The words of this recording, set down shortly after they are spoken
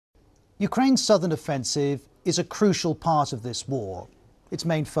Ukraine's southern offensive is a crucial part of this war. Its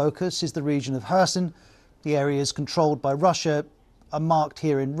main focus is the region of Kherson. The areas controlled by Russia are marked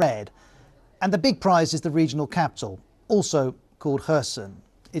here in red. And the big prize is the regional capital, also called Kherson.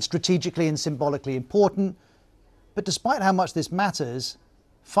 It's strategically and symbolically important, but despite how much this matters,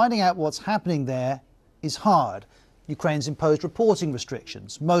 finding out what's happening there is hard. Ukraine's imposed reporting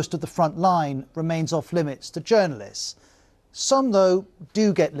restrictions. Most of the front line remains off limits to journalists. Some, though,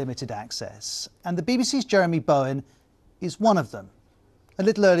 do get limited access, and the BBC's Jeremy Bowen is one of them. A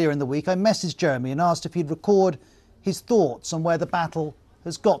little earlier in the week, I messaged Jeremy and asked if he'd record his thoughts on where the battle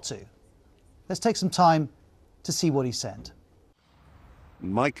has got to. Let's take some time to see what he sent.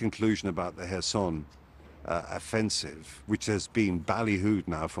 My conclusion about the Kherson offensive, which has been ballyhooed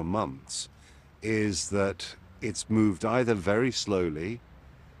now for months, is that it's moved either very slowly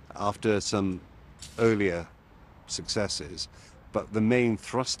after some earlier successes, but the main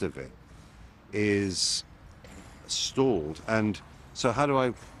thrust of it is stalled. And so how do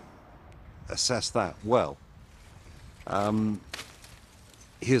I assess that? Well,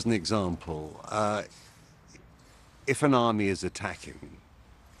 here's an example. If an army is attacking,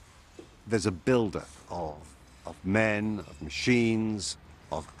 there's a buildup of men, of machines,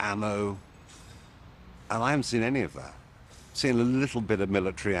 of ammo, and I haven't seen any of that. Seen a little bit of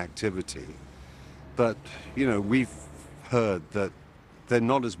military activity, but, you know, we've heard that they're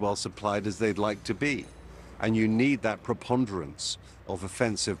not as well supplied as they'd like to be. And you need that preponderance of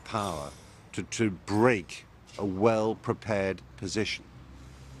offensive power to break a well-prepared position.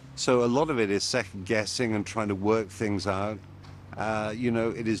 So a lot of it is second-guessing and trying to work things out. You know,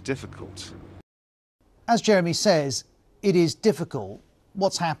 it is difficult. As Jeremy says, it is difficult.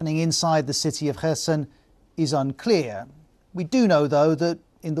 What's happening inside the city of Kherson is unclear. We do know, though, that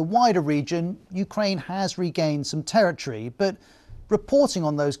in the wider region, Ukraine has regained some territory, but reporting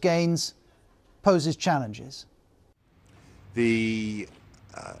on those gains poses challenges. The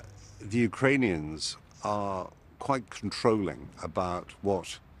Ukrainians are quite controlling about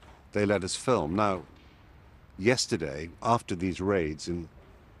what they let us film. Now, yesterday, after these raids, and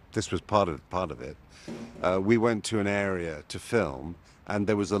this was part of it, we went to an area to film, and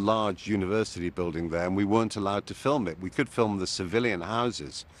there was a large university building there, and we weren't allowed to film it. We could film the civilian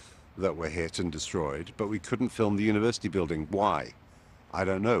houses that were hit and destroyed, but we couldn't film the university building. Why? I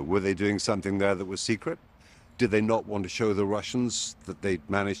don't know. Were they doing something there that was secret? Did they not want to show the Russians that they'd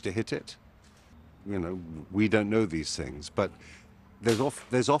managed to hit it? You know, we don't know these things, but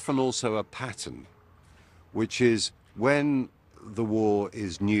there's often also a pattern, which is when the war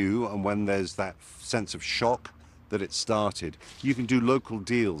is new and when there's that sense of shock that it started, you can do local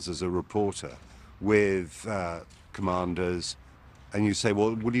deals as a reporter with commanders, and you say,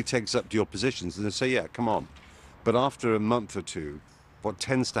 well, will you take us up to your positions? And they say, yeah, come on. But after a month or two, what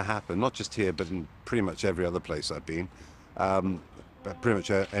tends to happen, not just here, but in pretty much every other place I've been, but pretty much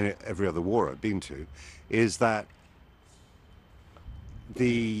every other war I've been to, is that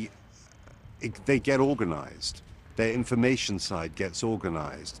they get organized. Their information side gets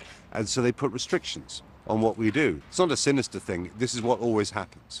organized. And so they put restrictions on what we do. It's not a sinister thing. This is what always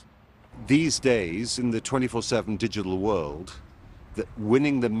happens. These days, in the 24/7 digital world, that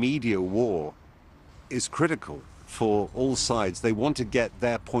winning the media war is critical for all sides. They want to get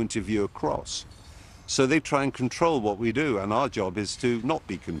their point of view across. So they try and control what we do, and our job is to not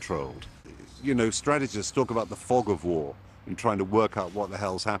be controlled. You know, strategists talk about the fog of war and trying to work out what the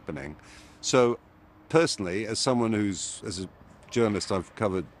hell's happening. So personally, as someone as a journalist, I've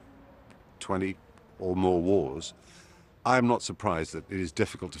covered 20 or more wars, I'm not surprised that it is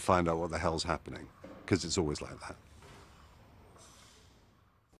difficult to find out what the hell's happening, because it's always like that.